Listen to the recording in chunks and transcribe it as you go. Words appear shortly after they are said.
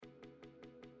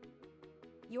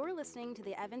You're listening to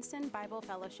the Evanston Bible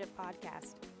Fellowship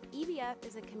Podcast. EBF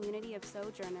is a community of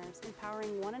sojourners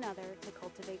empowering one another to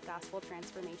cultivate gospel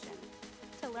transformation.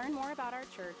 To learn more about our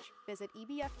church, visit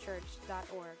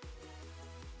ebfchurch.org.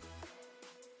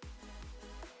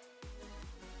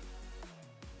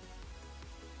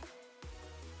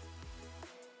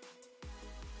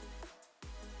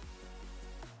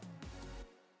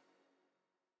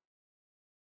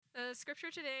 The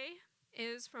scripture today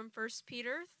is from 1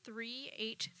 Peter 3,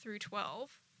 8 through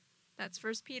 12. That's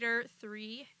 1 Peter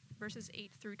 3, verses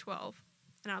 8 through 12.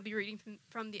 And I'll be reading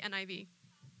from the NIV.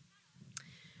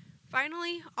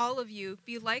 Finally, all of you,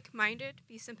 be like-minded,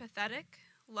 be sympathetic,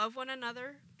 love one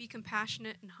another, be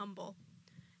compassionate and humble.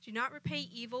 Do not repay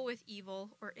evil with evil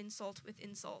or insult with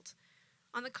insult.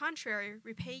 On the contrary,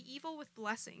 repay evil with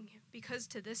blessing, because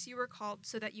to this you were called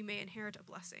so that you may inherit a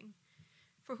blessing.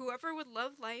 For whoever would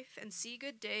love life and see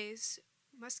good days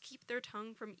must keep their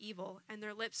tongue from evil and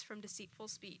their lips from deceitful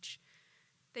speech.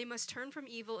 They must turn from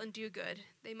evil and do good.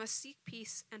 They must seek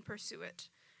peace and pursue it.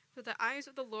 For the eyes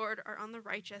of the Lord are on the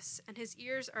righteous, and his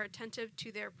ears are attentive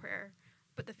to their prayer.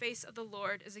 But the face of the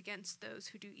Lord is against those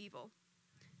who do evil.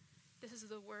 This is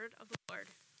the word of the Lord.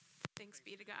 Thanks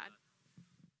be to God.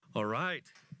 All right.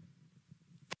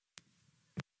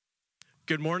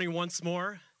 Good morning once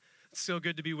more. It's so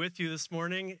good to be with you this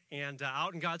morning and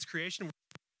out in God's creation,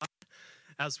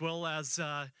 as well as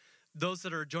those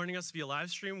that are joining us via live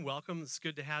stream. Welcome. It's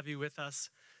good to have you with us.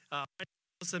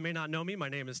 Those that may not know me, my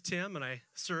name is Tim, and I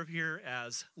serve here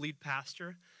as lead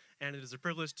pastor. And it is a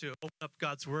privilege to open up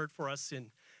God's word for us in,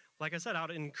 like I said,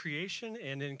 out in creation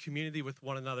and in community with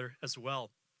one another as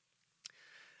well.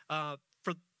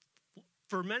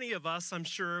 For many of us, I'm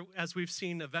sure, as we've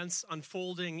seen events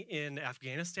unfolding in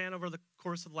Afghanistan over the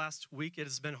course of the last week, it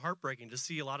has been heartbreaking to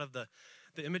see a lot of the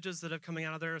images that have coming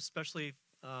out of there, especially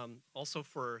also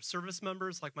for service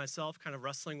members like myself, kind of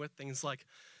wrestling with things like,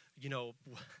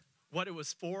 what it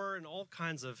was for and all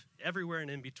kinds of everywhere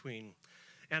and in between.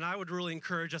 And I would really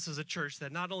encourage us as a church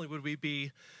that not only would we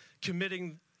be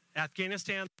committing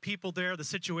Afghanistan, the people there, the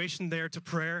situation there to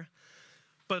prayer,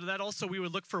 but that also we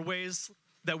would look for ways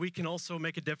that we can also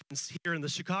make a difference here in the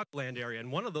Chicagoland area.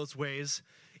 And one of those ways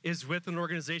is with an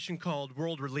organization called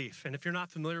World Relief. And if you're not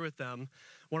familiar with them,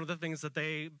 one of the things that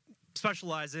they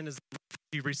specialize in is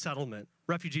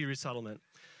refugee resettlement.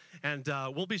 And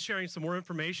we'll be sharing some more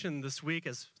information this week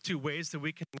as to ways that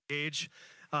we can engage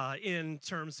in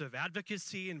terms of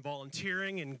advocacy and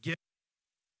volunteering and giving.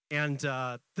 And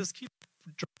this keeps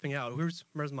dropping out.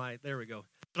 Where's my, there we go.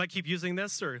 Should I keep using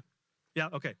this or, yeah,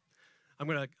 okay. I'm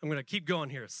gonna keep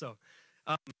going here.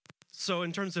 So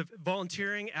in terms of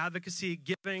volunteering, advocacy,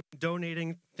 giving,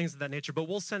 donating, things of that nature. But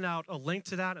we'll send out a link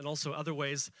to that and also other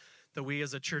ways that we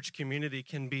as a church community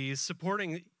can be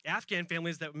supporting Afghan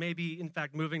families that may be, in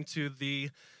fact, moving to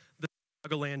the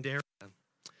Chicagoland area.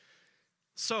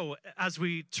 So as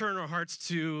we turn our hearts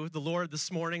to the Lord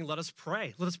this morning, let us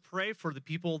pray. Let us pray for the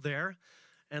people there.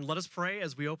 And let us pray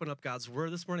as we open up God's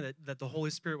word this morning that the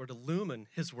Holy Spirit would illumine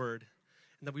his word,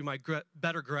 and that we might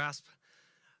better grasp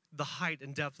the height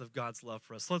and depth of God's love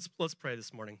for us. Let's pray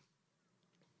this morning.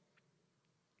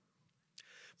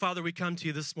 Father, we come to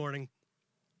you this morning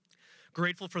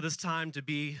grateful for this time to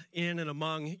be in and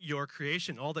among your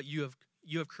creation, all that you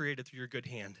have created through your good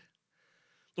hand.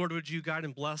 Lord, would you guide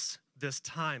and bless this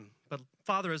time? But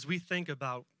Father, as we think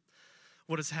about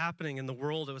what is happening in the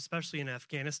world, especially in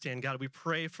Afghanistan, God, we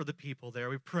pray for the people there.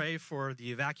 We pray for the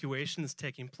evacuations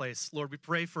taking place. Lord, we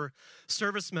pray for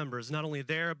service members, not only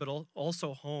there, but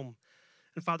also home.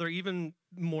 And Father, even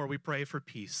more, we pray for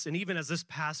peace. And even as this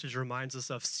passage reminds us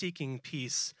of seeking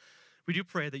peace, we do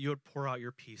pray that you would pour out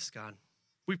your peace, God.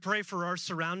 We pray for our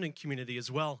surrounding community as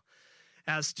well.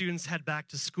 As students head back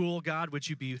to school, God, would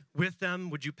you be with them?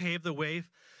 Would you pave the way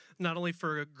not only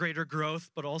for greater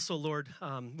growth, but also, Lord,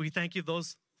 we thank you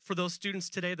for those students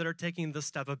today that are taking the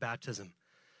step of baptism.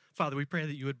 Father, we pray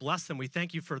that you would bless them. We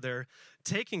thank you for their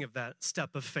taking of that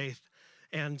step of faith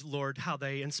and, Lord, how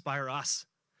they inspire us.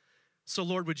 So,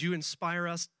 Lord, would you inspire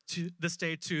us to this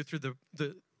day, too, through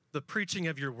the preaching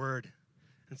of your word.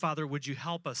 And, Father, would you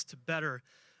help us to better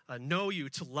know you,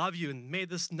 to love you, and may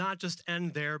this not just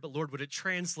end there, but, Lord, would it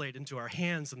translate into our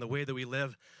hands and the way that we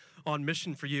live on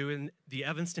mission for you in the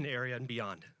Evanston area and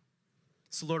beyond.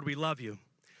 So, Lord, we love you,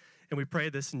 and we pray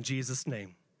this in Jesus'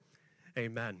 name.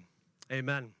 Amen.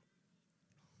 Amen.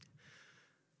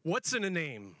 What's in a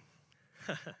name?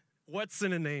 What's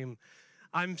in a name?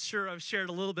 I'm sure I've shared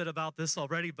a little bit about this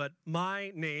already, but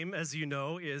my name, as you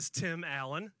know, is Tim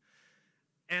Allen.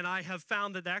 And I have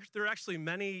found that there are actually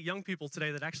many young people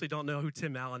today that actually don't know who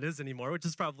Tim Allen is anymore, which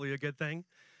is probably a good thing.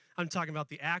 I'm talking about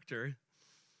the actor.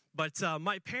 But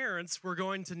my parents were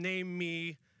going to name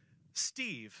me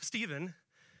Stephen,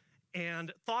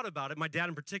 and thought about it. My dad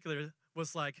in particular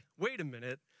was like, wait a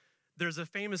minute, there's a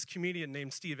famous comedian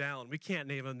named Steve Allen. We can't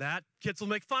name him that. Kids will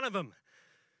make fun of him.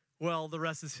 Well, the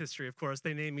rest is history, of course.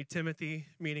 They named me Timothy,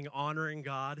 meaning honoring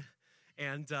God.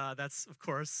 And that's, of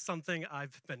course, something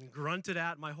I've been grunted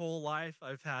at my whole life.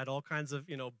 I've had all kinds of,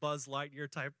 Buzz Lightyear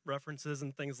type references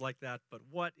and things like that. But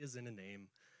what is in a name?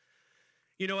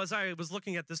 As I was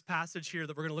looking at this passage here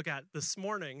that we're going to look at this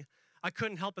morning, I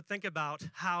couldn't help but think about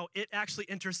how it actually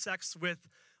intersects with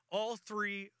all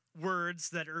three words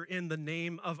that are in the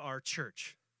name of our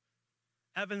church.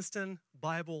 Evanston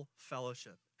Bible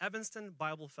Fellowship. Evanston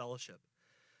Bible Fellowship.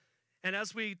 And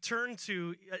as we turn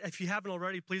to, if you haven't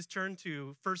already, please turn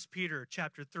to 1 Peter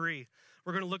chapter 3.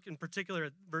 We're going to look in particular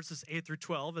at verses 8 through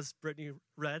 12, as Brittany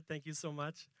read. Thank you so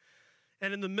much.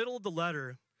 And in the middle of the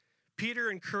letter,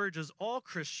 Peter encourages all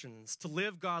Christians to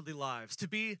live godly lives, to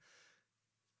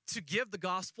give the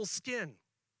gospel skin,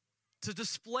 to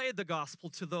display the gospel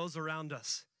to those around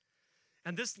us.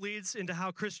 And this leads into how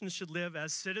Christians should live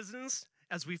as citizens,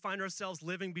 as we find ourselves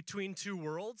living between two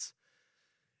worlds.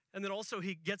 And then also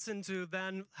he gets into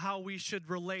then how we should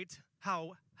relate,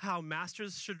 how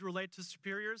masters should relate to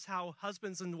superiors, how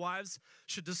husbands and wives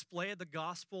should display the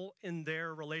gospel in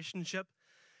their relationship.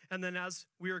 And then as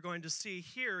we are going to see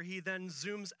here, he then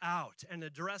zooms out and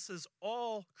addresses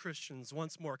all Christians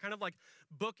once more, kind of like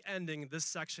bookending this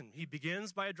section. He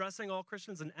begins by addressing all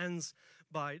Christians and ends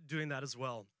by doing that as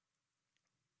well.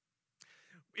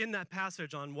 In that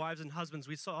passage on wives and husbands,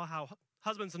 we saw how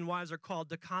husbands and wives are called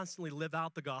to constantly live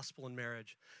out the gospel in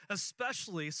marriage,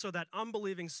 especially so that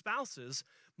unbelieving spouses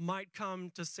might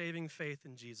come to saving faith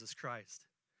in Jesus Christ.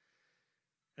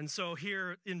 And so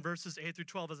here in verses 8 through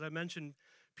 12, as I mentioned,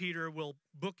 Peter will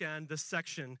bookend this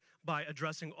section by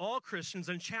addressing all Christians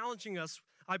and challenging us.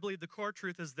 I believe the core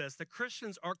truth is this, that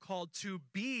Christians are called to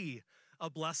be a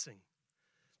blessing.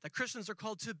 That Christians are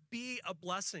called to be a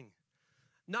blessing,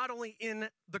 not only in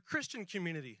the Christian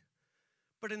community,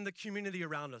 but in the community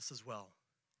around us as well.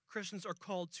 Christians are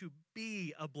called to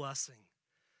be a blessing.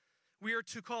 We are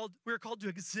called to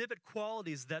exhibit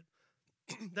qualities that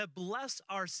bless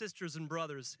our sisters and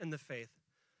brothers in the faith,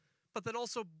 but that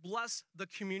also bless the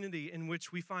community in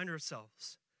which we find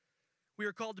ourselves. We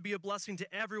are called to be a blessing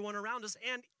to everyone around us,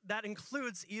 and that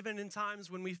includes even in times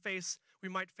when we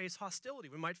might face hostility.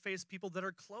 We might face people that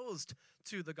are closed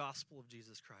to the gospel of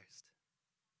Jesus Christ.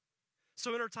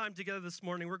 So in our time together this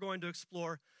morning, we're going to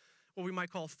explore what we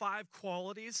might call 5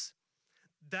 qualities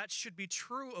that should be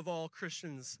true of all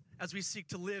Christians as we seek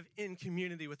to live in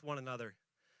community with one another.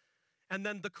 And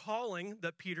then the calling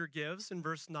that Peter gives in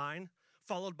verse 9,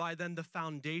 followed by then the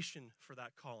foundation for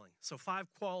that calling. So 5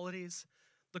 qualities,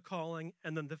 the calling,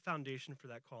 and then the foundation for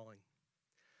that calling.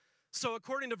 So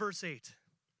according to verse 8,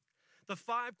 the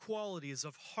 5 qualities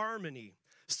of harmony,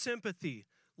 sympathy,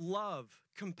 love,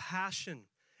 compassion,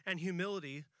 and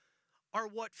humility are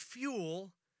what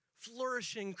fuel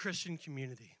flourishing Christian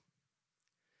community.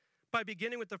 By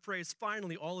beginning with the phrase,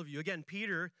 finally, all of you, again,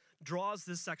 Peter draws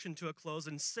this section to a close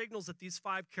and signals that these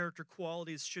 5 character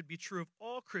qualities should be true of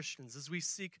all Christians as we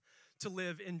seek to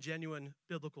live in genuine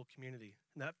biblical community.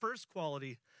 And that first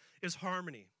quality is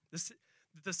harmony.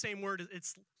 The same word,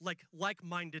 it's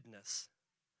like-mindedness.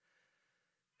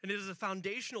 And it is a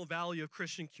foundational value of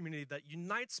Christian community that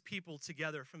unites people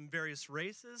together from various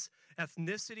races,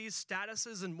 ethnicities,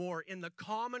 statuses, and more in the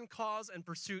common cause and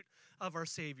pursuit of our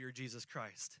Savior, Jesus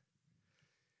Christ.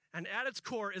 And at its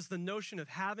core is the notion of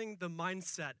having the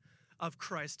mindset of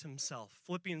Christ himself.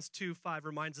 Philippians 2:5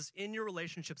 reminds us, in your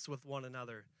relationships with one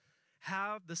another,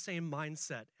 have the same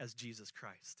mindset as Jesus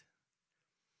Christ.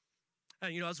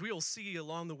 And as we will see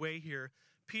along the way here,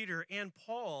 Peter and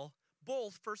Paul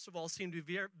both, first of all, seem to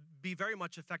be very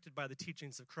much affected by the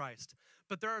teachings of Christ.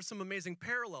 But there are some amazing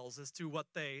parallels as to what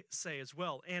they say as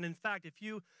well. And in fact, if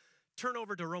you turn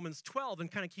over to Romans 12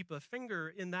 and kind of keep a finger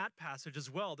in that passage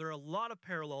as well, there are a lot of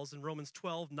parallels in Romans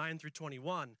 12, 9 through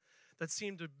 21 that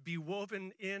seem to be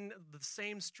woven in the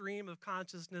same stream of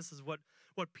consciousness as what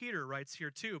Peter writes here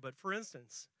too. But for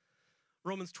instance,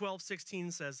 Romans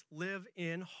 12:16 says, live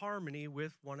in harmony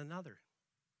with one another.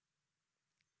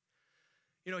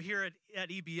 Here at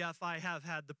EBF, I have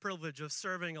had the privilege of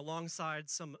serving alongside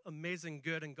some amazing,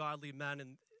 good, and godly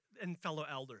men and fellow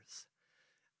elders.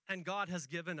 And God has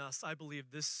given us, I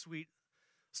believe, this sweet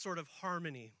sort of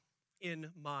harmony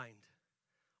in mind,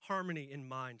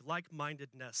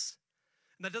 like-mindedness.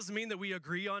 And that doesn't mean that we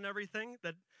agree on everything.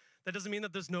 That doesn't mean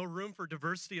that there's no room for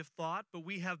diversity of thought, but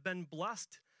we have been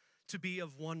blessed to be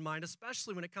of one mind,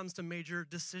 especially when it comes to major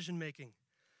decision-making.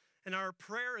 And our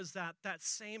prayer is that that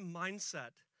same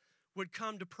mindset would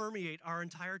come to permeate our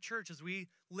entire church as we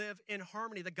live in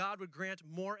harmony, that God would grant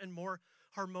more and more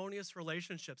harmonious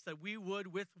relationships, that we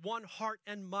would, with one heart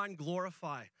and mind,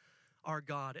 glorify our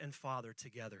God and Father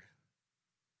together.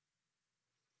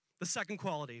 The second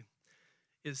quality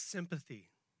is sympathy.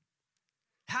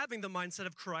 Having the mindset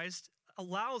of Christ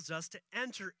allows us to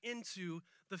enter into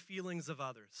the feelings of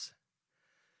others.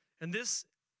 And that's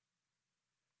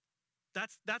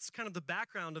kind of the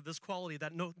background of this quality,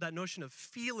 that notion of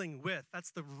feeling with.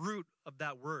 That's the root of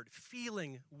that word,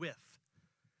 feeling with.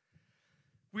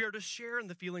 We are to share in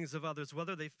the feelings of others,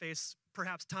 whether they face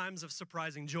perhaps times of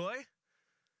surprising joy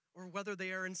or whether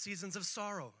they are in seasons of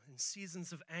sorrow, in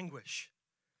seasons of anguish.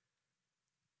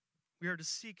 We are to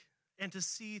seek and to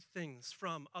see things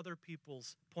from other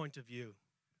people's point of view.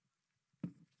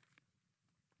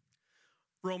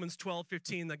 Romans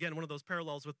 12:15, again, one of those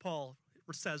parallels with Paul,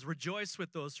 says, rejoice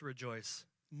with those who rejoice,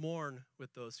 mourn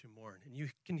with those who mourn. And you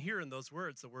can hear in those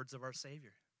words the words of our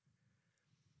Savior.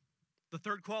 The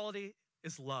third quality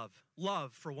is love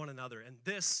for one another. And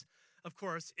this, of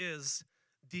course, is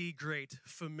the great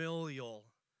familial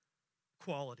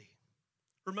quality.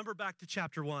 Remember back to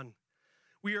chapter 1.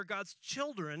 We are God's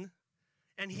children,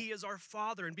 and He is our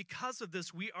Father. And because of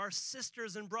this, we are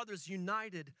sisters and brothers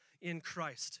united in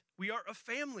Christ. We are a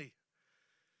family.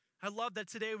 I love that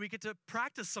today we get to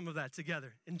practice some of that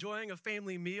together, enjoying a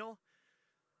family meal,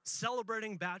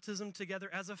 celebrating baptism together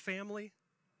as a family.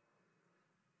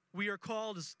 We are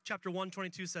called, as chapter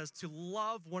 1:22 says, to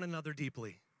love one another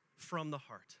deeply from the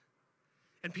heart.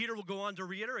 And Peter will go on to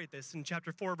reiterate this in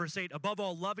chapter 4, verse 8. Above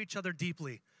all, love each other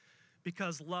deeply,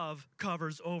 because love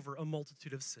covers over a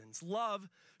multitude of sins. Love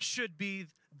should be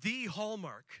the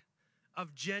hallmark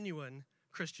of genuine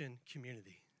Christian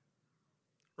community.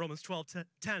 Romans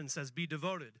 12:10 says, be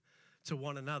devoted to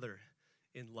one another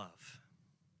in love.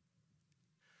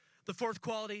 The fourth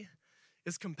quality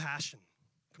is compassion.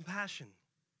 Compassion.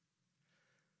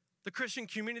 The Christian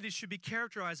community should be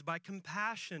characterized by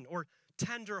compassion or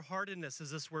tender-heartedness, as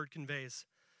this word conveys.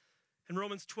 And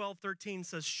Romans 12:13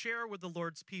 says, share with the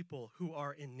Lord's people who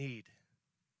are in need.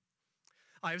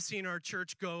 I have seen our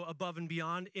church go above and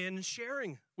beyond in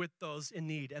sharing with those in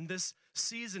need. And this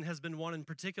season has been one in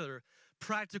particular,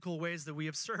 practical ways that we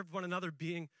have served one another,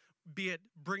 be it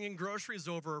bringing groceries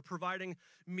over or providing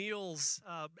meals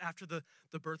after the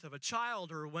birth of a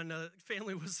child, or when a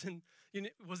family was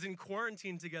in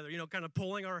quarantine together, kind of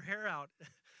pulling our hair out,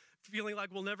 feeling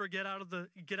like we'll never get out of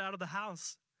the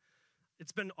house.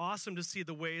 It's been awesome to see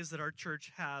the ways that our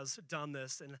church has done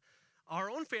this, and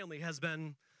our own family has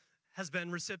been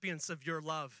recipients of your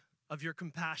love, of your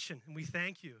compassion, and we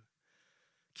thank you.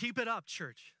 Keep it up,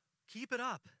 church. Keep it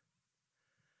up.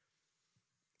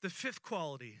 The fifth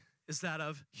quality is that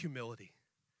of humility.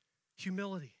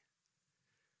 Humility.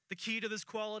 The key to this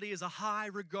quality is a high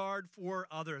regard for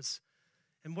others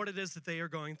and what it is that they are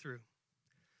going through.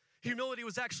 Humility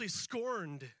was actually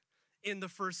scorned in the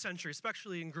first century,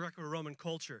 especially in Greco-Roman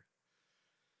culture.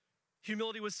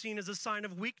 Humility was seen as a sign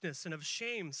of weakness and of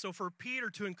shame. So for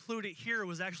Peter to include it here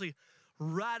was actually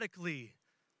radically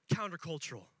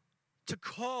countercultural, to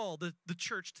call the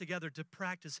church together to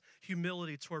practice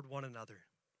humility toward one another.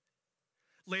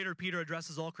 Later, Peter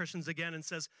addresses all Christians again and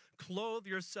says, clothe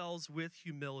yourselves with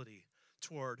humility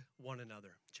toward one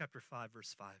another. Chapter 5,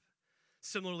 verse 5.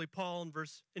 Similarly, Paul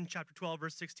in chapter 12,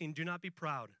 verse 16, do not be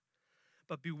proud,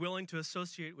 but be willing to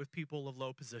associate with people of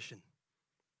low position.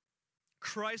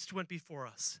 Christ went before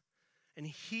us, and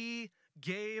He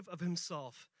gave of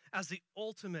Himself as the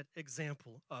ultimate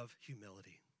example of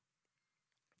humility.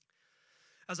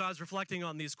 As I was reflecting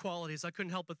on these qualities, I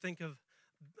couldn't help but think of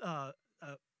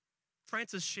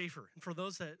Francis Schaeffer. And for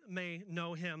those that may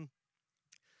know him,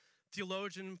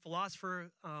 theologian,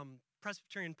 philosopher,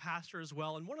 Presbyterian pastor as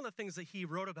well. And one of the things that he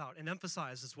wrote about and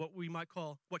emphasized is what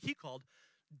he called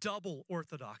double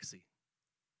orthodoxy.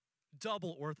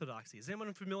 Double orthodoxy. Is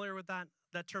anyone familiar with that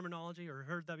terminology or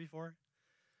heard that before?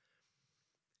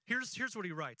 Here's what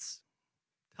he writes.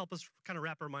 Help us kind of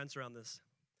wrap our minds around this.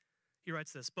 He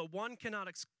writes this, but one cannot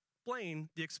explain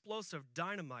the explosive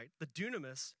dynamite, the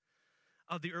dunamis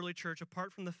of the early church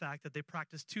apart from the fact that they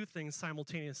practiced two things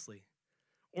simultaneously: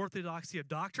 orthodoxy of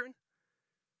doctrine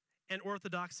and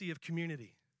orthodoxy of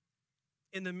community.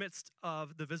 In the midst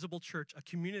of the visible church, a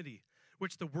community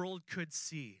which the world could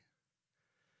see.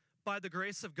 By the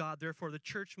grace of God, therefore, the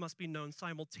church must be known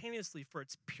simultaneously for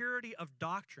its purity of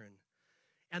doctrine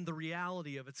and the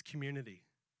reality of its community.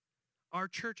 Our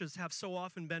churches have so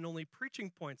often been only preaching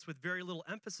points with very little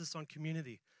emphasis on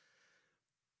community.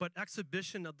 But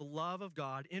exhibition of the love of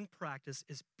God in practice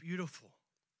is beautiful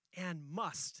and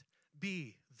must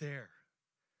be there.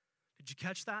 Did you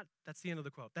catch that? That's the end of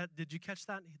the quote. Did you catch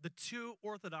that? The two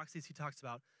orthodoxies he talks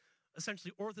about,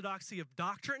 essentially orthodoxy of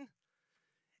doctrine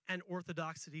and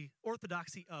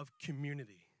orthodoxy of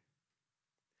community.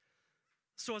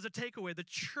 So as a takeaway, the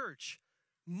church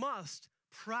must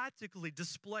practically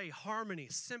display harmony,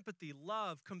 sympathy,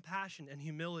 love, compassion, and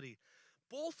humility,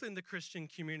 both in the Christian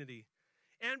community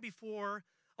and before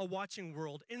a watching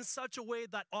world, in such a way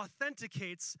that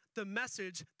authenticates the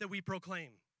message that we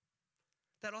proclaim.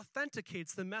 That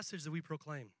authenticates the message that we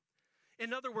proclaim.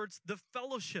 In other words, the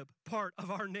fellowship part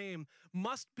of our name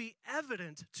must be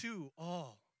evident to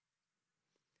all.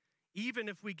 Even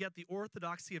if we get the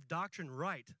orthodoxy of doctrine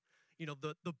right,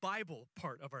 the Bible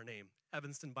part of our name,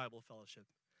 Evanston Bible Fellowship.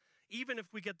 Even if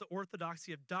we get the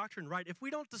orthodoxy of doctrine right, if we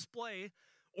don't display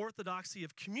orthodoxy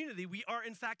of community, we are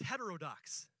in fact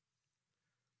heterodox.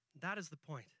 That is the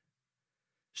point.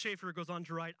 Schaeffer goes on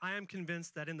to write, I am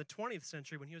convinced that in the 20th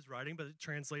century when he was writing, but it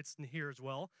translates in here as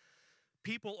well,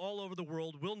 people all over the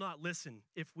world will not listen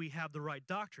if we have the right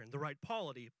doctrine, the right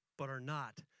polity, but are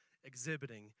not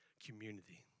exhibiting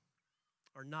community.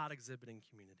 Are not exhibiting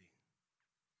community.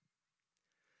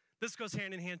 This goes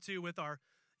hand in hand too with our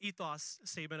ethos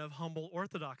statement of humble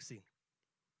orthodoxy.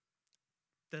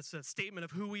 That's a statement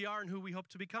of who we are and who we hope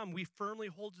to become. We firmly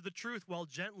hold to the truth while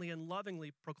gently and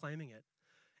lovingly proclaiming it.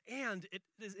 And it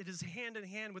is hand in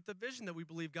hand with the vision that we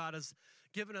believe God has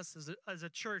given us as a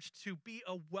church to be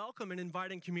a welcome and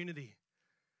inviting community.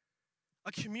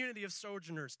 A community of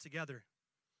sojourners together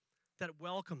that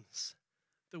welcomes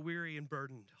the weary and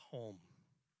burdened home.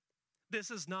 This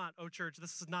is not, church,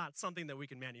 this is not something that we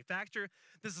can manufacture.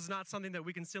 This is not something that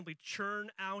we can simply churn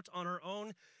out on our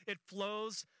own. It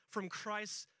flows from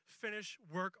Christ's finished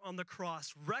work on the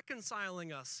cross,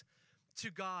 reconciling us to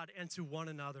God and to one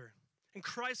another. And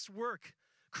Christ's work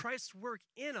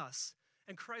in us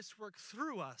and Christ's work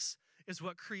through us is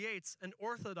what creates an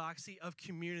orthodoxy of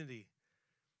community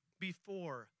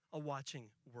before a watching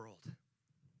world.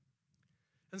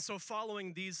 And so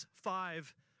following these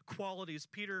 5 qualities,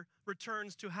 Peter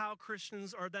returns to how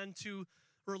Christians are then to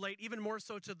relate even more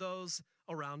so to those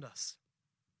around us.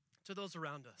 To those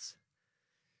around us.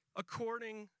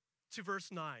 According to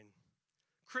verse 9,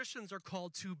 Christians are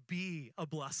called to be a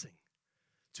blessing.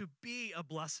 To be a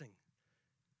blessing,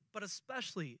 but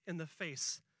especially in the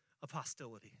face of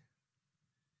hostility.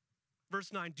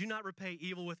 Verse 9, do not repay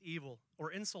evil with evil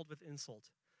or insult with insult.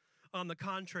 On the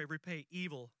contrary, repay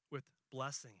evil with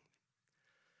blessing.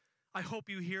 I hope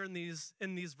you hear in these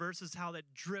verses how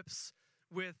that drips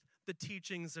with the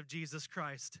teachings of Jesus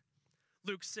Christ.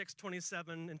 Luke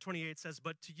 6:27 and 28 says,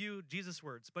 but to you, Jesus'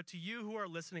 words, but to you who are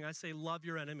listening, I say, love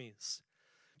your enemies.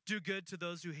 Do good to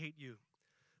those who hate you.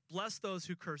 Bless those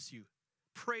who curse you.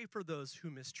 Pray for those who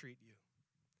mistreat you.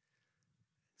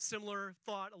 Similar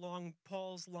thought along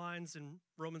Paul's lines in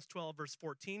Romans 12, verse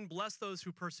 14. Bless those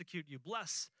who persecute you.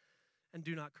 Bless and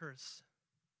do not curse.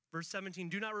 Verse 17,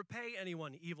 do not repay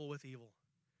anyone evil with evil.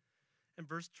 And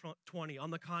verse 20,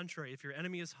 on the contrary, if your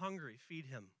enemy is hungry, feed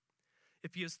him.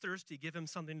 If he is thirsty, give him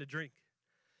something to drink.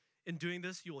 In doing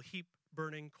this, you will heap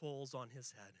burning coals on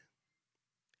his head.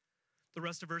 The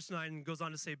rest of verse 9 goes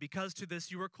on to say, because to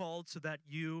this you were called so that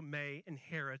you may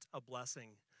inherit a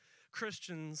blessing.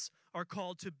 Christians are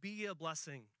called to be a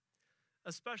blessing,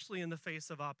 especially in the face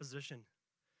of opposition.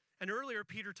 And earlier,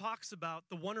 Peter talks about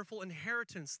the wonderful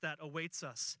inheritance that awaits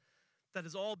us. That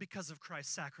is all because of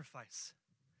Christ's sacrifice.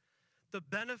 The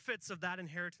benefits of that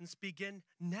inheritance begin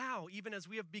now, even as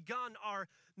we have begun our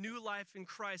new life in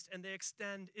Christ, and they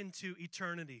extend into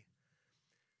eternity.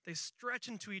 They stretch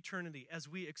into eternity as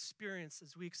we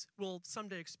will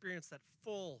someday experience that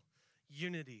full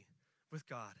unity with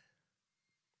God.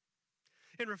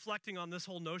 In reflecting on this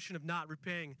whole notion of not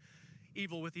repaying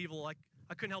evil with evil,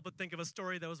 I couldn't help but think of a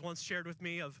story that was once shared with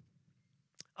me of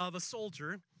a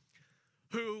soldier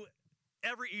who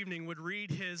every evening would read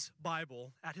his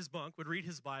Bible at his bunk,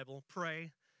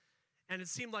 pray, and it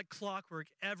seemed like clockwork.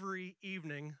 Every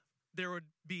evening there would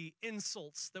be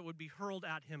insults that would be hurled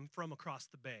at him from across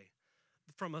the bay,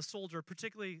 from a soldier,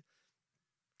 particularly,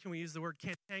 can we use the word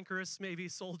cantankerous, maybe,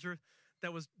 soldier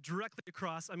that was directly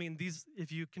across. I mean,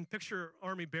 if you can picture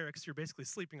army barracks, you're basically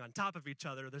sleeping on top of each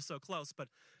other. They're so close, but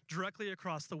directly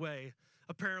across the way,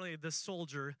 apparently this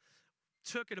soldier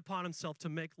took it upon himself to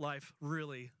make life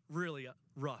really, really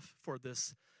rough for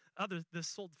this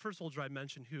first soldier I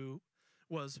mentioned who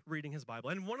was reading his Bible.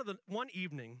 And one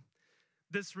evening,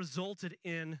 this resulted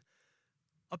in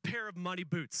a pair of muddy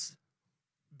boots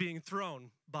being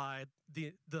thrown by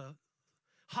the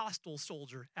hostile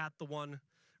soldier at the one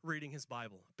reading his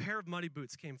Bible. A pair of muddy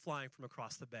boots came flying from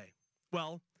across the bay.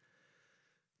 Well,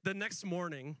 The next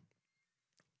morning,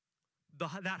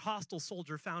 that hostile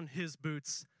soldier found his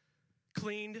boots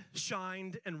cleaned,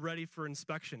 shined, and ready for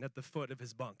inspection at the foot of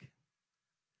his bunk.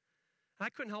 I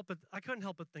couldn't help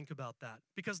but think about that,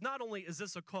 because not only is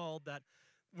this a call that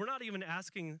we're not even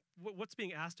asking, what's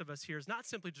being asked of us here is not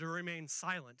simply to remain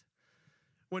silent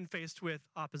when faced with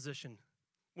opposition,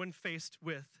 when faced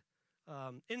with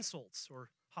insults or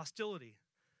hostility,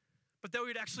 but that we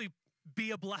would actually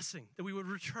be a blessing, that we would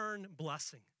return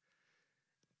blessing.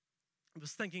 I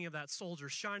was thinking of that soldier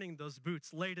shining those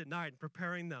boots late at night and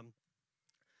preparing them,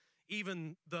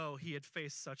 even though he had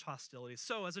faced such hostility.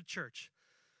 So as a church,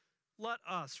 let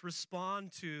us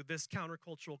respond to this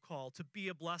countercultural call to be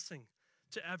a blessing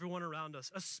to everyone around us,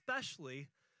 especially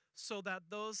so that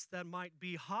those that might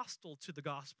be hostile to the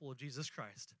gospel of Jesus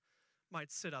Christ might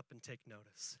sit up and take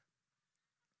notice.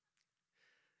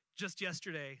 Just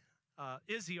yesterday,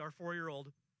 Izzy, our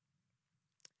 4-year-old,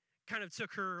 kind of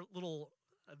took her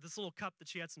this little cup that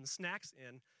she had some snacks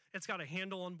in. It's got a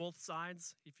handle on both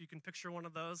sides, if you can picture one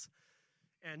of those.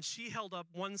 And she held up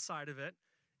one side of it,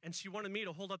 and she wanted me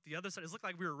to hold up the other side. It looked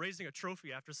like we were raising a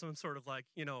trophy after some sort of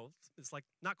it's like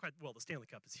not quite, well, the Stanley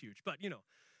Cup is huge, but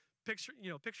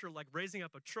picture like raising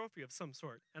up a trophy of some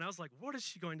sort. And I was like, what is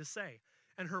she going to say?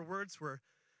 And her words were,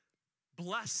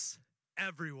 bless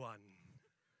everyone.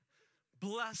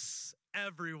 Bless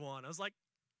everyone. I was like,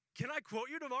 can I quote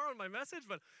you tomorrow in my message?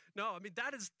 But no, I mean,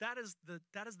 that is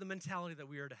the mentality that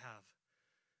we are to have.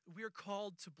 We are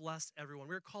called to bless everyone.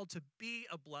 We are called to be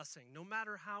a blessing, no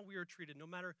matter how we are treated, no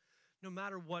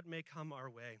matter what may come our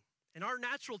way. And our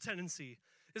natural tendency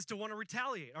is to want to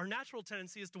retaliate. Our natural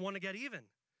tendency is to want to get even.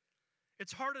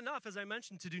 It's hard enough, as I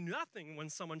mentioned, to do nothing when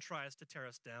someone tries to tear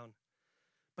us down.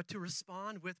 But to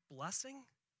respond with blessing,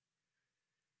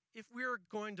 if we're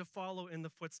going to follow in the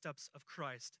footsteps of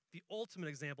Christ, the ultimate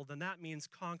example, then that means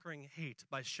conquering hate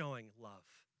by showing love.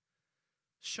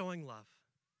 Showing love.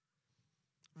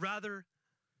 Rather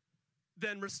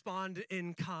than respond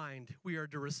in kind, we are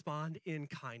to respond in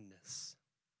kindness.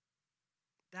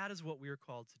 That is what we are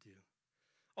called to do.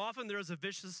 Often there is a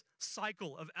vicious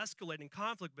cycle of escalating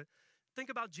conflict, but think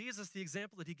about Jesus, the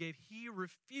example that he gave. He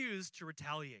refused to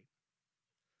retaliate.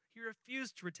 He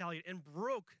refused to retaliate and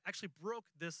broke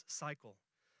this cycle.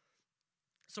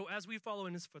 So as we follow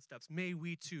in his footsteps, may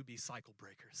we too be cycle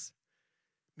breakers.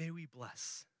 May we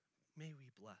bless. May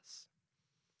we bless.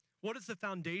 What is the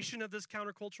foundation of this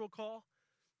countercultural call?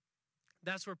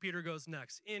 That's where Peter goes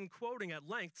next, in quoting at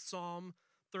length Psalm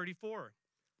 34.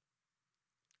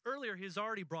 Earlier, he's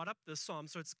already brought up this psalm,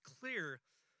 so it's clear.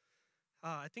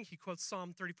 I think he quotes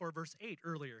Psalm 34, verse 8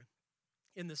 earlier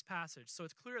in this passage. So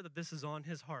it's clear that this is on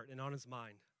his heart and on his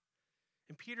mind.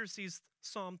 And Peter sees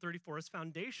Psalm 34 as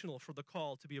foundational for the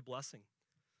call to be a blessing.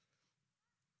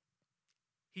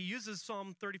 He uses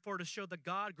Psalm 34 to show that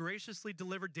God graciously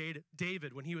delivered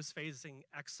David when he was facing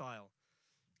exile,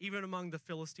 even among the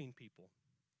Philistine people.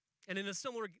 And in a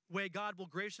similar way, God will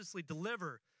graciously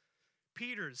deliver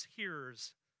Peter's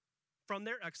hearers from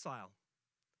their exile.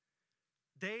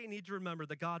 They need to remember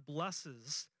that God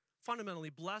fundamentally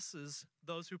blesses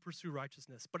those who pursue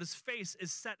righteousness, but his face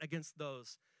is set against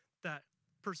those that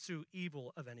pursue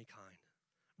evil of any kind.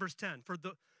 Verse 10,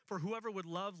 for whoever would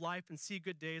love life and see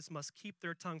good days must keep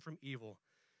their tongue from evil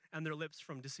and their lips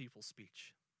from deceitful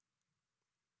speech.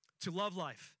 To love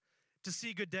life, to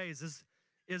see good days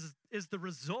is the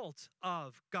result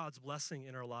of God's blessing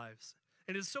in our lives.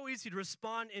 And it's so easy to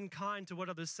respond in kind to what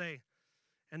others say.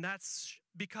 And that's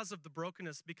because of the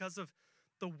brokenness, because of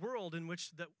the world in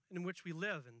which we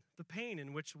live and the pain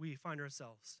in which we find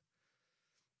ourselves.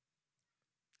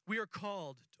 We are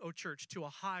called, O church, to a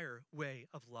higher way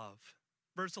of love.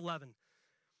 Verse 11,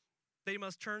 they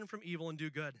must turn from evil and do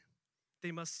good.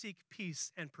 They must seek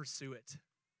peace and pursue it.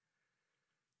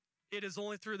 It is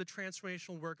only through the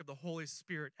transformational work of the Holy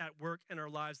Spirit at work in our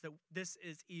lives that this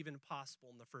is even possible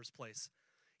in the first place.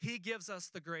 He gives us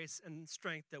the grace and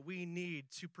strength that we need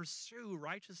to pursue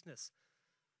righteousness,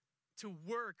 to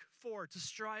work for, to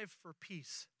strive for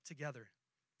peace together.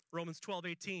 Romans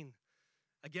 12:18,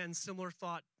 again, similar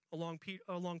thought along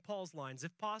Paul's lines.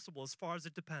 If possible, as far as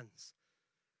it depends.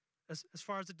 As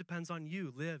far as it depends on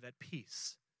you, live at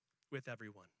peace with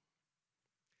everyone.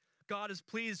 God is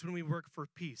pleased when we work for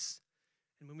peace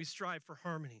and when we strive for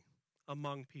harmony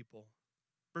among people.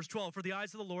 Verse 12, for the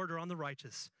eyes of the Lord are on the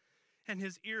righteous, and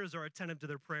his ears are attentive to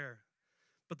their prayer.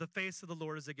 But the face of the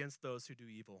Lord is against those who do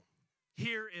evil.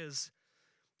 Here is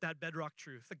that bedrock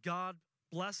truth, that God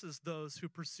blesses those who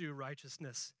pursue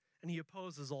righteousness, and he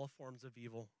opposes all forms of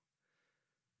evil.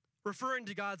 Referring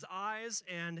to God's eyes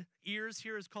and ears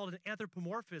here is called an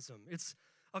anthropomorphism. It's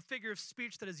a figure of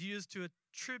speech that is used to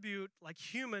attribute like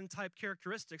human type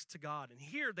characteristics to God. And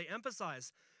here they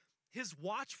emphasize his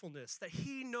watchfulness, that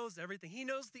he knows everything. He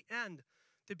knows the end,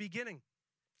 the beginning,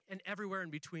 and everywhere in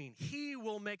between. He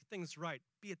will make things right,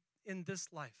 be it in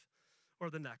this life or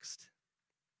the next.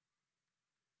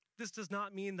 This does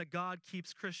not mean that God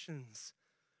keeps Christians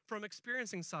from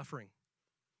experiencing suffering.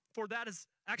 For that is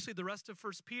actually the rest of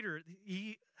 1 Peter.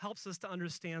 He helps us to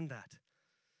understand that.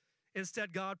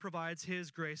 Instead, God provides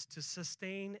his grace to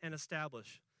sustain and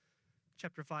establish,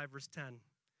 chapter 5, verse 10,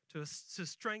 to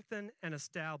strengthen and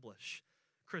establish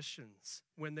Christians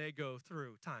when they go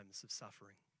through times of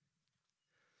suffering.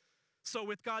 So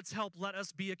with God's help, let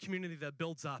us be a community that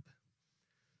builds up.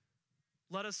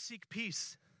 Let us seek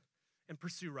peace and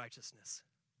pursue righteousness.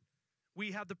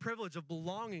 We have the privilege of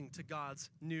belonging to God's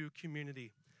new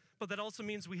community, but that also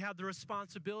means we have the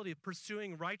responsibility of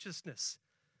pursuing righteousness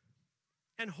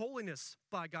and holiness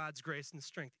by God's grace and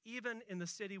strength, even in the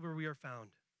city where we are found.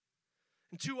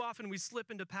 And too often we slip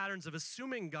into patterns of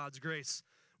assuming God's grace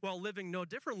while living no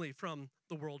differently from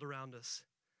the world around us.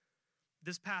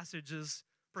 This passage is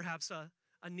perhaps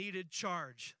a needed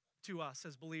charge to us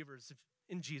as believers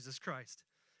in Jesus Christ,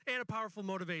 and a powerful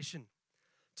motivation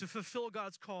to fulfill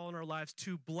God's call in our lives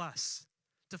to bless,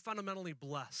 to fundamentally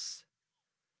bless.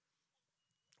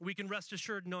 We can rest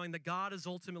assured knowing that God is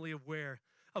ultimately aware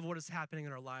of what is happening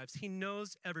in our lives. He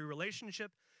knows every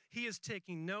relationship. He is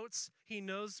taking notes. He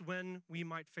knows when we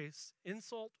might face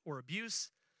insult or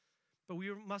abuse. But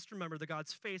we must remember that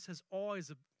God's face has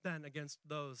always been against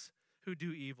those who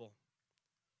do evil.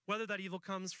 Whether that evil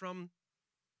comes from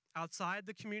outside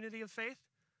the community of faith,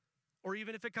 or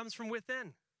even if it comes from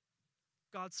within,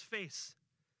 God's face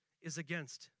is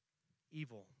against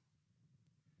evil.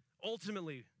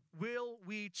 Ultimately, will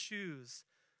we choose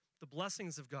the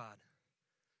blessings of God,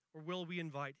 or will we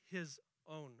invite his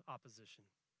own opposition?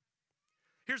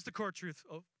 Here's the core truth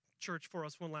of church for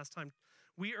us one last time.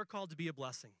 We are called to be a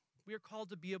blessing. We are called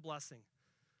to be a blessing,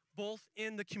 both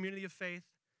in the community of faith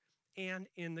and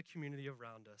in the community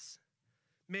around us.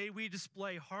 May we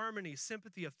display harmony,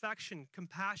 sympathy, affection,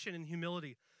 compassion, and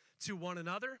humility to one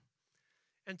another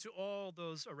and to all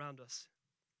those around us.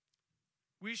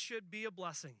 We should be a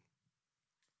blessing.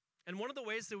 And one of the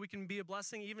ways that we can be a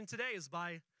blessing even today is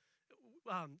by,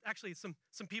 actually some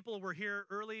people were here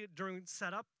early during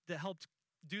setup that helped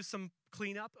do some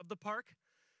cleanup of the park,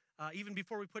 even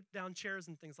before we put down chairs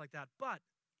and things like that. But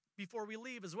before we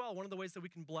leave as well, one of the ways that we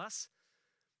can bless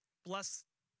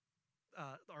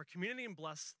our community and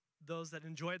bless those that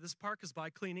enjoy this park is by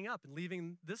cleaning up and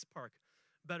leaving this park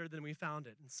better than we found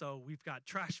it. And so we've got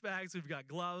trash bags, we've got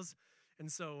gloves,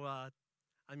 and so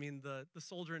the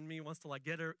soldier in me wants to like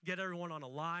get everyone on a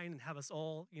line and have us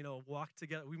all walk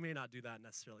together. We may not do that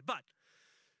necessarily, but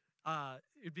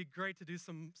it'd be great to do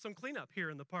some cleanup here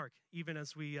in the park, even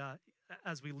as we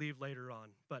leave later on.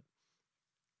 But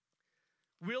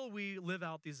will we live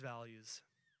out these values?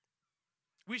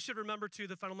 We should remember, too,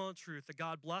 the fundamental truth that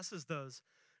God blesses those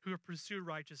who pursue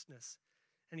righteousness,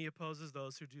 and he opposes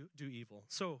those who do evil.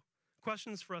 So,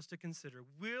 questions for us to consider.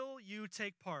 Will you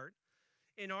take part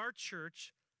in our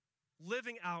church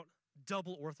living out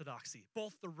double orthodoxy,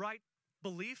 both the right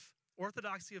belief,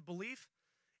 orthodoxy of belief,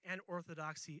 and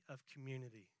orthodoxy of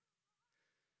community?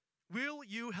 Will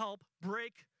you help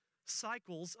break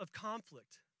cycles of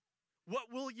conflict?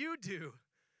 What will you do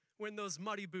when those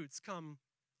muddy boots come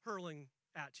hurling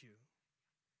at you?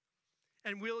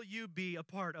 And will you be a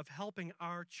part of helping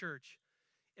our church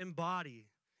embody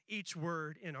each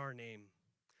word in our name?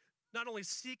 Not only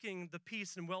seeking the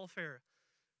peace and welfare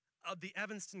of the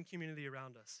Evanston community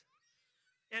around us,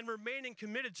 and remaining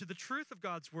committed to the truth of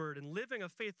God's word and living a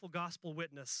faithful gospel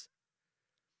witness,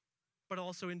 but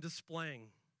also in displaying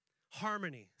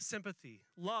harmony, sympathy,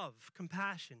 love,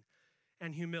 compassion,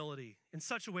 and humility in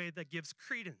such a way that gives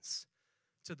credence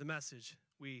to the message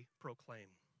we proclaim.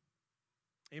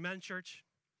 Amen, church?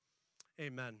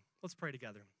 Amen. Let's pray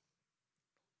together.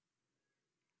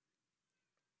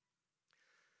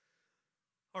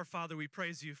 Our Father, we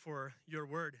praise you for your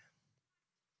word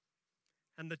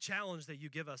and the challenge that you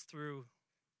give us through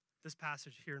this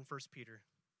passage here in 1 Peter.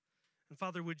 And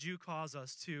Father, would you cause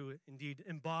us to indeed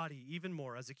embody even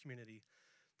more as a community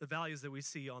the values that we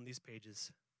see on these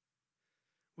pages?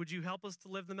 Would you help us to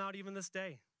live them out even this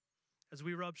day? As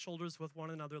we rub shoulders with one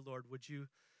another, Lord, would you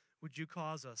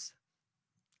cause us,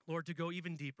 Lord, to go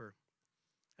even deeper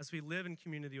as we live in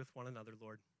community with one another,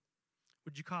 Lord?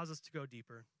 Would you cause us to go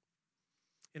deeper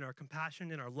in our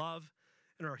compassion, in our love,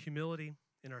 in our humility,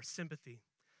 in our sympathy,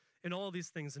 in all of these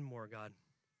things and more, God?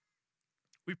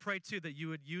 We pray, too, that you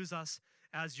would use us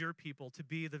as your people to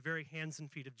be the very hands and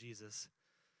feet of Jesus,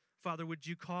 Father, would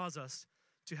you cause us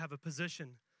to have a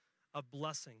position of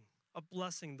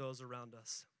blessing those around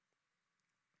us?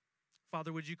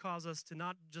 Father, would you cause us to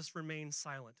not just remain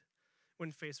silent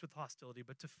when faced with hostility,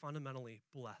 but to fundamentally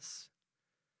bless?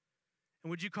 And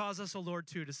would you cause us, O Lord,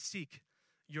 too, to seek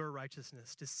your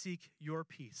righteousness, to seek your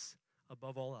peace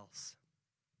above all else?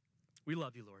 We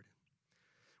love you, Lord.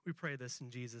 We pray this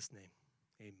in Jesus' name.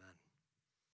 Amen.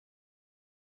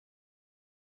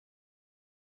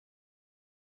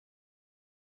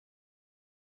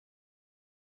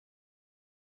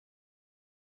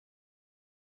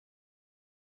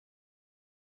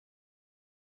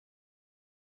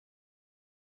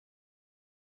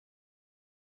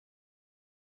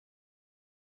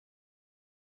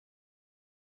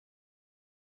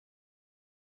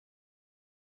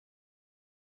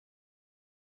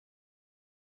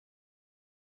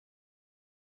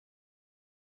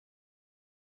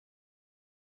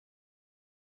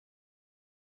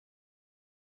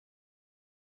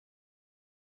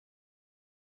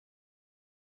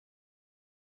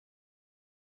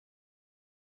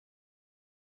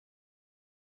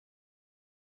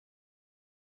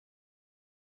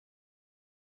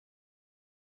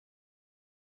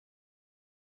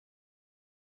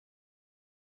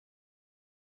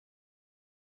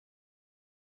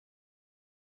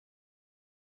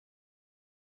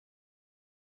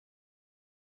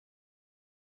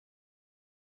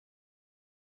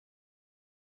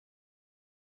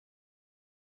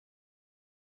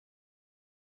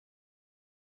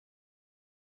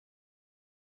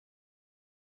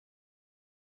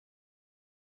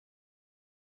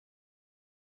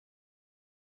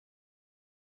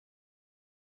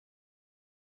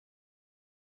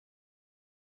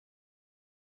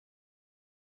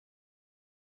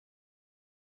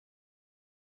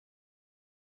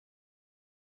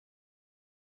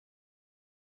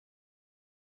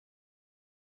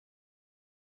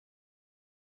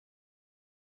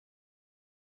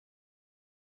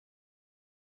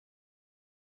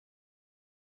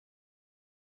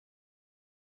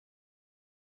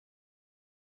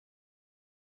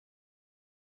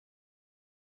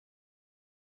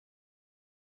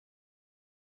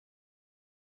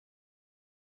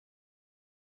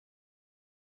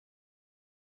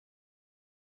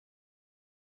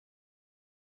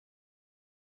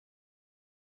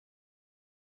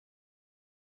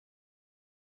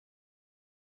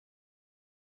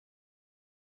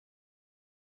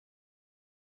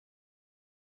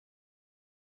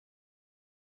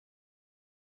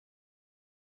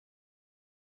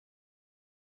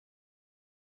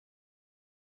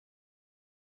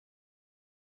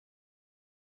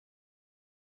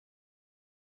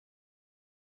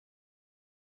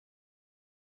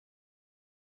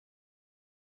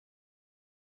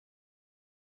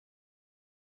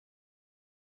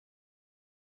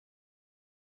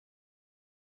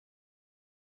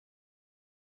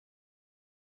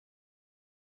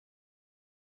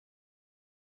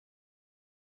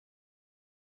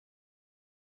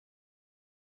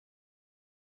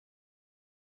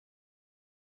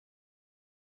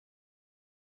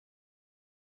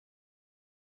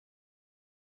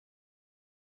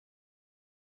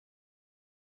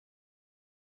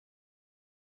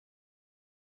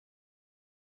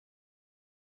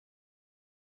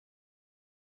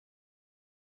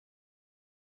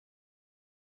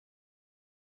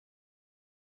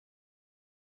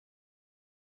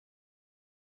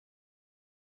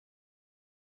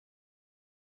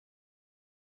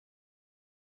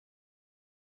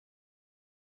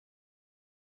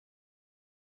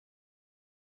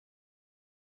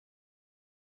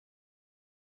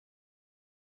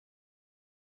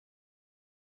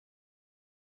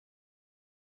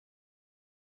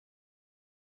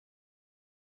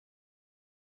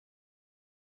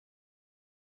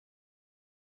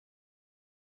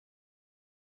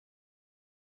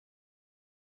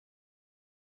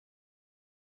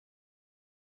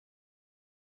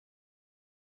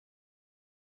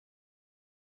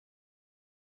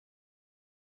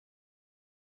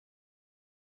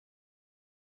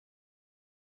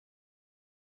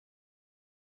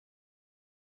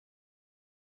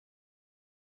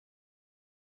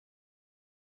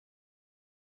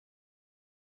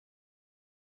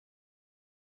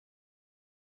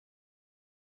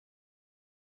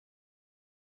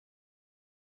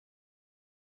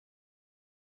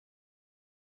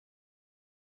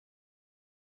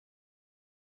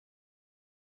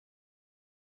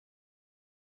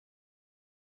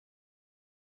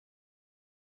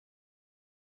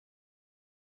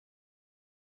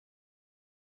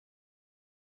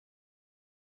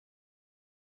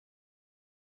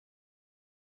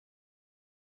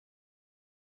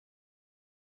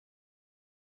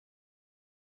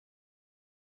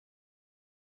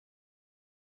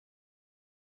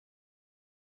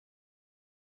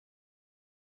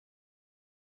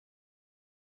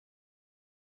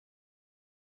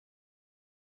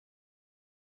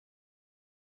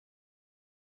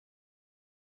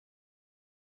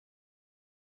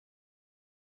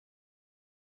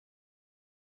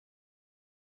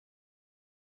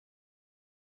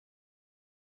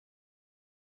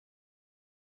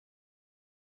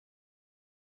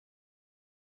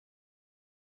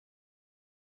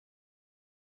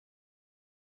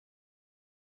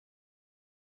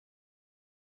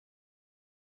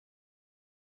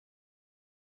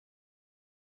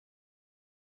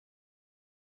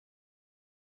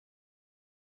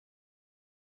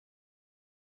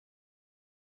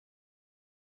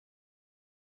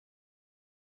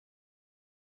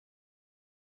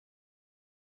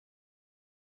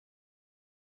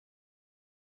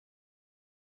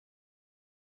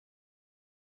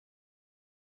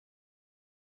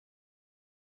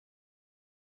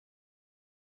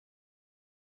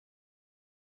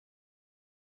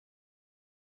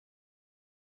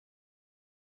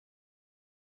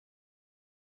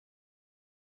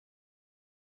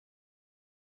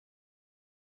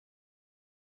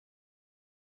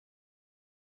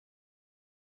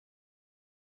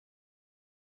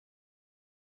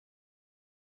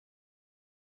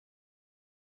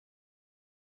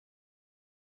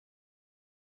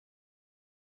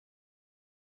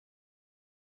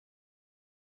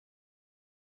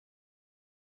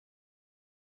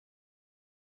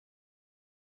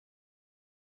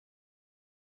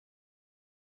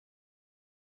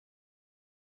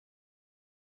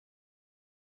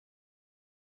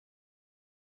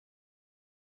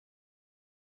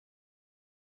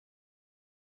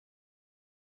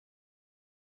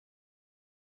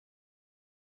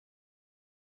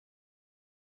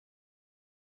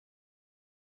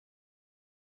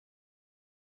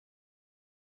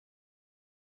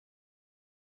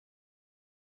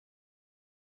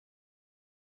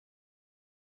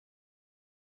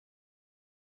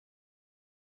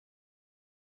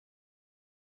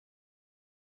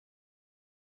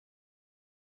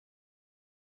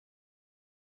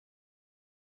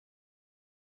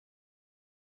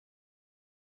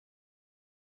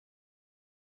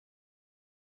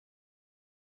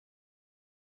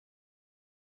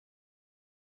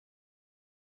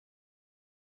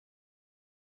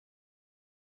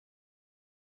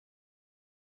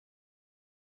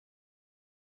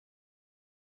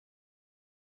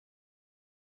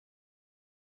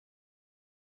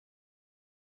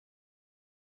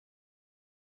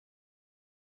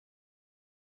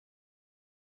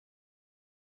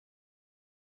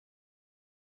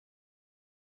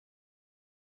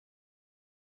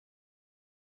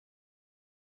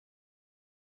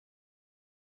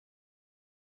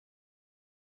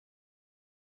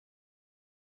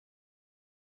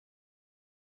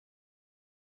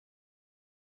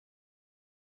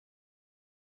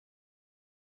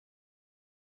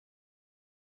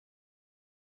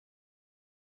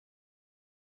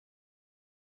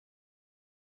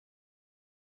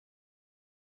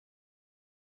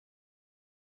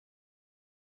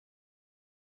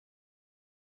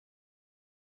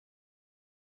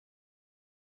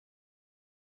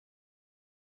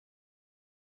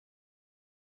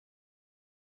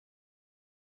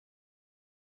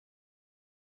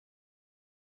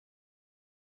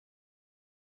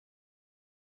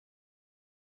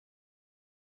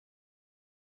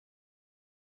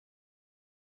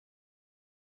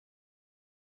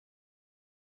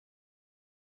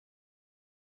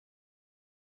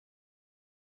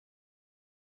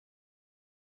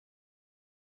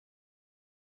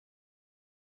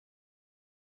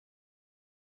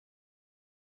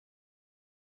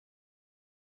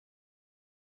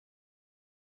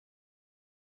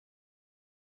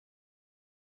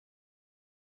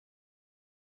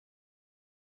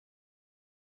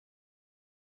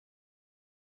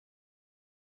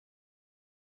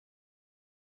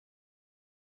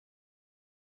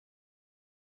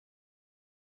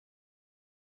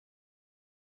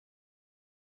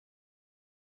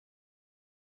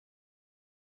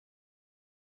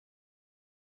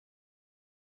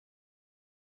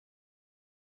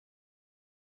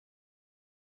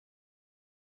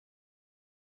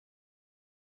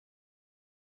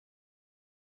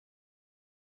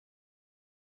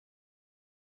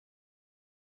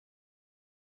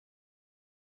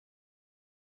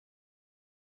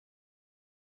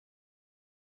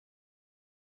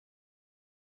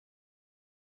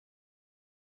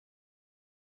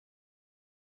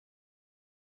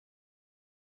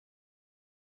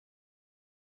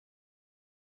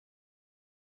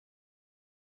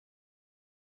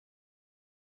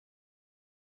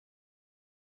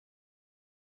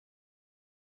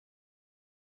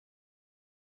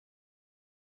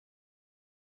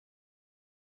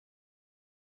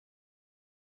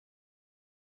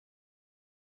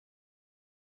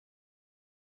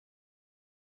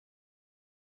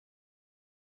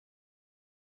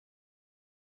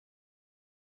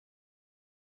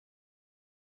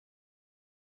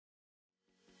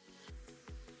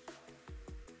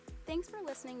 Thanks for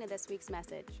listening to this week's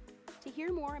message. To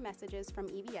hear more messages from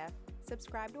EBF,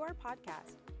 subscribe to our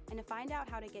podcast, and to find out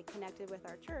how to get connected with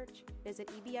our church,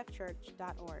 visit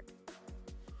ebfchurch.org.